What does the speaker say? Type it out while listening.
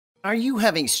Are you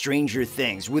having Stranger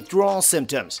Things withdrawal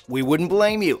symptoms? We wouldn't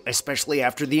blame you, especially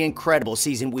after the incredible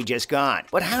season we just got.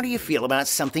 But how do you feel about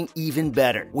something even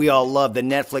better? We all love the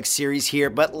Netflix series here,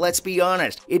 but let's be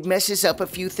honest, it messes up a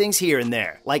few things here and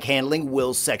there, like handling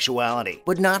Will's sexuality.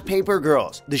 But not Paper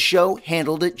Girls. The show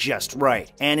handled it just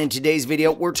right. And in today's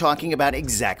video, we're talking about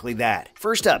exactly that.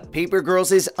 First up, Paper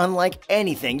Girls is unlike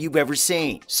anything you've ever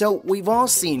seen. So we've all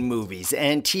seen movies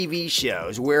and TV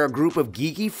shows where a group of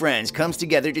geeky friends comes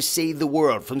together to save the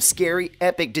world from scary,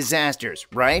 epic disasters,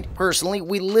 right? Personally,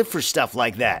 we live for stuff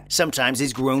like that. Sometimes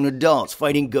it's grown adults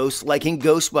fighting ghosts like in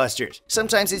Ghostbusters.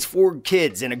 Sometimes it's 4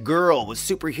 kids and a girl with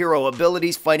superhero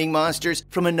abilities fighting monsters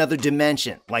from another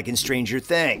dimension, like in Stranger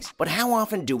Things. But how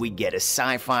often do we get a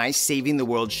sci-fi saving the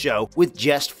world show with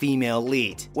just female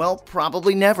leads? Well,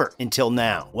 probably never until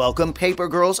now. Welcome Paper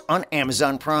Girls on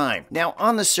Amazon Prime. Now,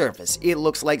 on the surface, it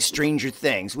looks like Stranger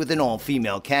Things with an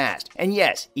all-female cast. And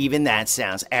yes, even that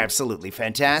sounds absolutely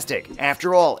fantastic.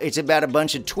 After all, it's about a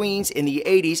bunch of tweens in the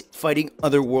 80s fighting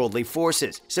otherworldly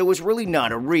forces, so it's really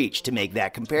not a reach to make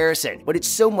that comparison. But it's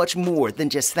so much more than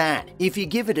just that. If you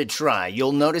give it a try,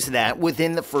 you'll notice that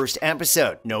within the first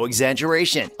episode. No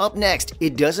exaggeration. Up next,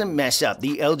 it doesn't mess up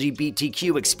the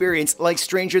LGBTQ experience like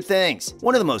Stranger Things.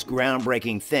 One of the most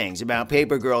groundbreaking things about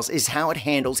Paper Girls is how it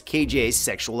handles KJ's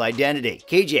sexual identity.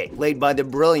 KJ, played by the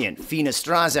brilliant Fina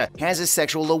Straza, has a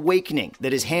sexual awakening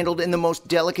that is handled in the most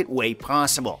delicate way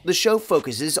possible. The show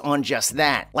focuses on just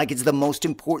that, like it's the most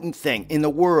important thing in the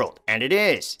world. And it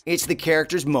is. It's the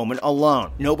character's moment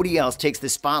alone. Nobody else takes the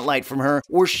spotlight from her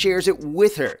or shares it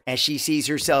with her, as she sees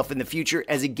herself in the future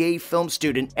as a gay film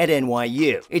student at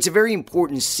NYU. It's a very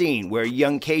important scene where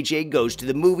young KJ goes to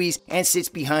the movies and sits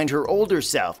behind her older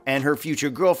self and her future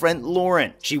girlfriend,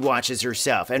 Lauren. She watches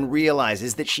herself and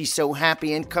realizes that she's so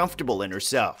happy and comfortable in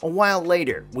herself. A while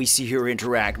later, we see her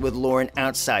interact with Lauren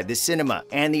outside the cinema,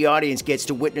 and the audience gets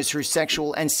to witness her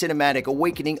sexual and cinematic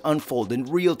awakening unfold in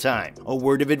real time. A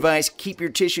word of advice, keep your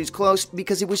tissues close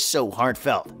because it was so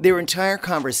heartfelt. Their entire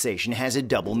conversation has a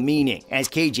double meaning, as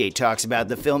KJ talks about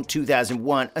the film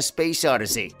 2001: A Space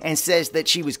Odyssey and says that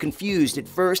she was confused at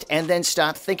first and then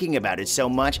stopped thinking about it so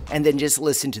much and then just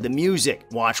listened to the music,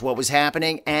 watched what was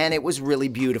happening, and it was really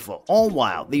beautiful. All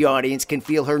while the audience can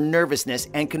feel her nervousness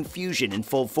and confusion in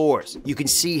full force. You can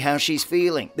see how she's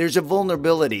feeling. There's a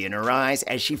vulnerability in her eyes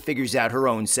as she figures out her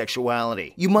own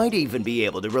sexuality. You might even be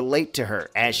able to relate to her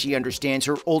as she understands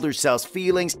her older self's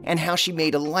feelings and how she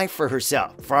made a life for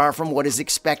herself, far from what is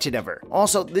expected of her.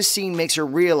 Also, this scene makes her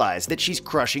realize that she's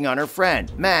crushing on her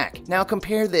friend, Mac. Now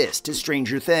compare this to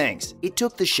Stranger Things. It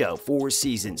took the show 4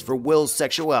 seasons for Will's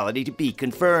sexuality to be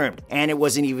confirmed, and it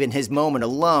wasn't even his moment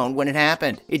alone when it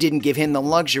happened. It didn't give him the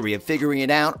luxury of figuring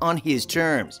it out on his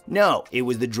terms. No, it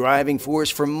was the driving force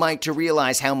for Mike to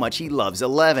realize how much he loves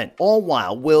Eleven, all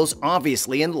while Will's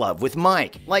obviously in love with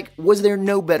Mike. Like, was there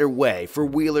no better way for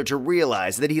Wheeler to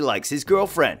realize that he likes his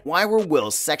girlfriend? Why were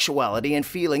Will's sexuality and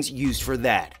feelings used for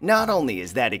that? Not only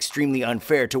is that extremely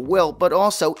unfair to Will, but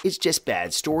also it's just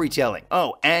bad storytelling.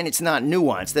 Oh, and it's not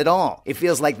nuanced at all. It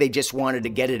feels like they just wanted to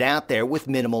get it out there with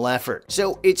minimal effort.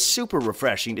 So it's super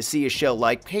refreshing to see a show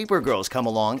like Paper Girls come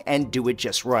along and do it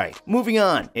just right. Moving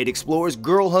on, it explores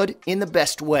girlhood in the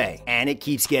best way, and it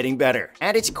keeps getting better.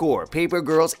 At its core, Paper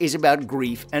Girls is about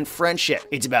grief and friendship.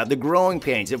 It's about the growing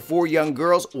pains of 4 young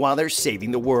girls while they're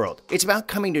saving the world. It's about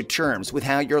coming to terms with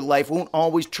how your life won't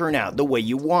always turn out the way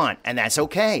you want, and that's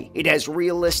okay. It has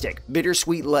realistic,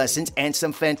 bittersweet lessons and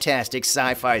some fantastic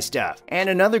sci-fi stuff. And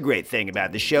another great thing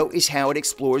about the show is how it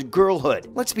explores girlhood.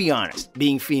 Let's be honest,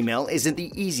 being female isn't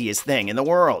the easiest thing in the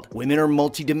world. Women are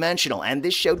multidimensional, and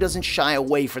this show doesn't shy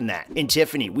away from that. In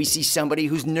Tiffany, we see somebody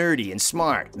who's nerdy and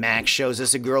smart. Max shows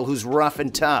us a girl who's rough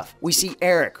and tough. We see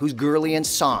Eric, who's girly and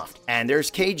soft. And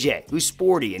there's KJ, who's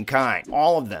sporty and kind.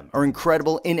 All of them are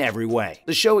incredible in every way.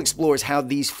 The show explores how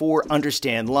these 4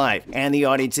 understand life, and the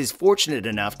audience is fortunate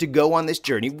enough to go on this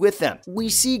journey with them. We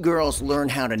see girls learn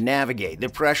how to navigate the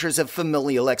pressures of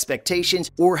familial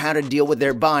expectations or how to deal with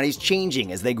their bodies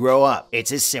changing as they grow up.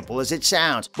 It's as simple as it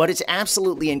sounds, but it's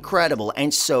absolutely incredible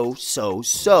and so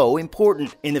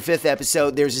important. In the 5th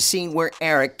episode, there's a scene where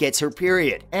Eric gets her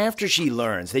period. After she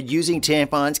learns that using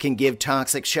tampons can give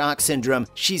toxic shock syndrome,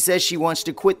 she says she wants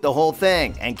to quit the whole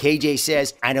thing, and KJ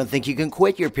says, "I don't think you can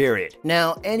quit your period."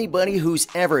 Now, anybody who's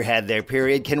ever had their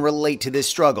period can relate to this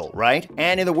struggle, right?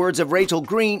 And in the words of Rachel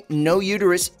Green, no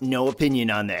uterus, no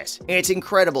opinion on this. It's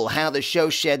incredible how the show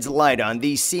sheds light on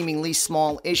these seemingly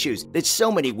small issues that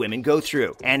so many women go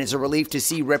through, and it's a relief to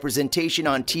see representation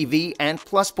on TV and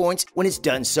plus points when it's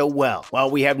done so well. While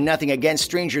we have nothing against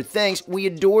Stranger Things, we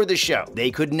adore the show.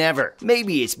 They could never.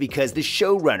 Maybe it's because the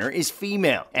showrunner is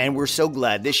female, and and we're so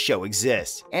glad this show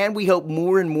exists. And we hope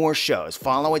more and more shows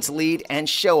follow its lead and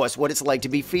show us what it's like to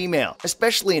be female,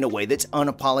 especially in a way that's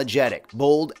unapologetic,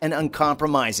 bold, and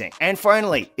uncompromising. And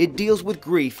finally, it deals with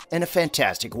grief in a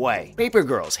fantastic way. Paper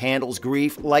Girls handles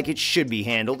grief like it should be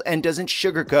handled and doesn't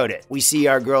sugarcoat it. We see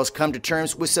our girls come to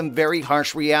terms with some very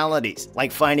harsh realities,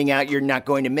 like finding out you're not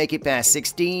going to make it past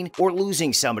 16, or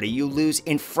losing somebody you lose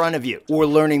in front of you, or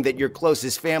learning that your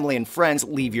closest family and friends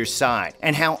leave your side,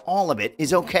 and how all of it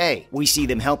is okay. We see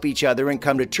them help each other and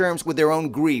come to terms with their own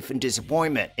grief and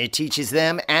disappointment. It teaches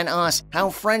them and us how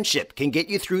friendship can get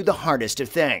you through the hardest of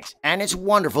things, and it's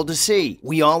wonderful to see.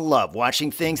 We all love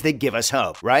watching things that give us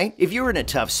hope, right? If you're in a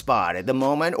tough spot at the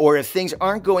moment, or if things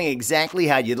aren't going exactly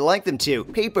how you'd like them to,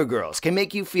 Paper Girls can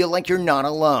make you feel like you're not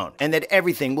alone, and that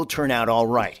everything will turn out all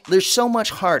right. There's so much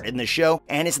heart in the show,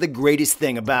 and it's the greatest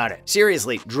thing about it.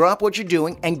 Seriously, drop what you're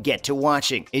doing and get to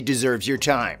watching. It deserves your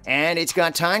time. And it's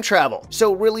got time travel,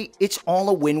 so really, it's all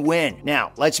a win-win.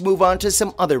 Now, let's move on to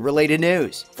some other related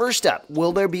news. First up,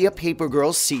 will there be a Paper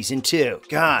Girls Season 2?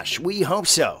 Gosh, we hope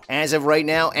so. As of right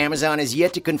now, Amazon has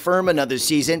yet to confirm another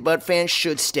season, but fans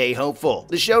should stay hopeful.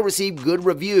 The show received good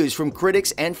reviews from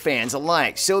critics and fans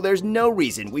alike, so there's no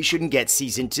reason we shouldn't get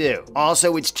Season 2.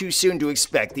 Also, it's too soon to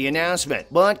expect the announcement,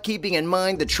 but keeping in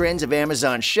mind the trends of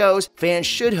Amazon shows, fans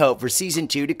should hope for Season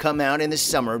 2 to come out in the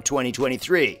summer of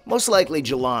 2023, most likely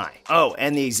July. Oh,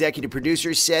 and the executive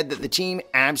producer said that the team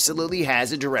absolutely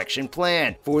has a direction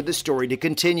plan for the story to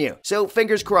continue, so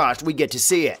fingers crossed we get to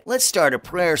see it. Let's start a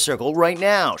prayer circle right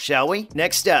now, shall we?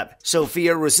 Next up,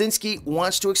 Sophia Rosinski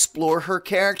wants to explore her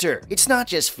character. It's not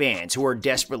just fans who are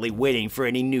desperately waiting for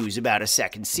any news about a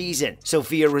second season.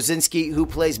 Sophia Rosinski, who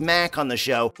plays Mac on the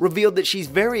show, revealed that she's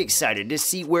very excited to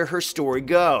see where her story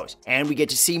goes, and we get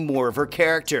to see more of her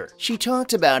character. She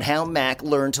talked about how Mac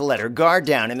learned to let her guard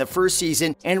down in the first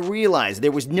season and realized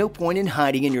there was no point in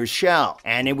hiding in your shell,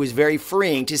 and it was very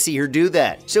freeing to see her do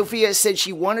that. Sophia said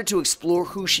she wanted to explore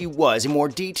who she was in more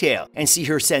detail and see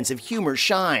her sense of humor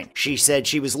shine. She said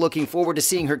she was looking forward to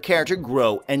seeing her character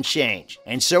grow and change.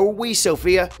 And so are we,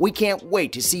 Sophia. We can't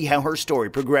wait to see how her story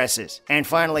progresses. And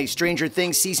finally, Stranger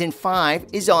Things Season 5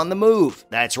 is on the move.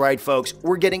 That's right, folks,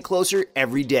 we're getting closer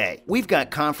every day. We've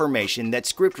got confirmation that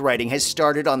script writing has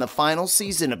started on the final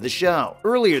season of the show.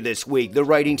 Earlier this week, the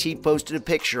writing team posted a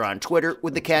picture on Twitter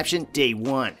with the caption, Day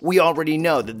 1. We already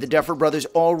know that the Duffer Brothers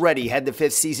already had the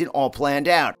 5th season all planned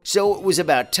out, so it was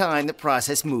about time the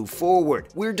process moved forward.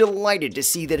 We're delighted to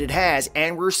see that it has,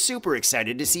 and we're super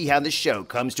excited to see how the show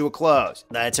comes to a close.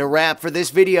 That's a wrap for this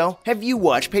video. Have you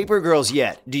watched Paper Girls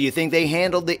yet? Do you think they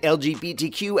handled the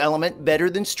LGBTQ element better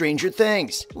than Stranger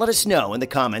Things? Let us know in the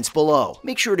comments below.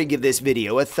 Make sure to give this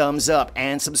video a thumbs up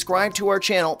and subscribe to our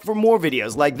channel for more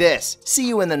videos like this. See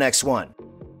you in the next one.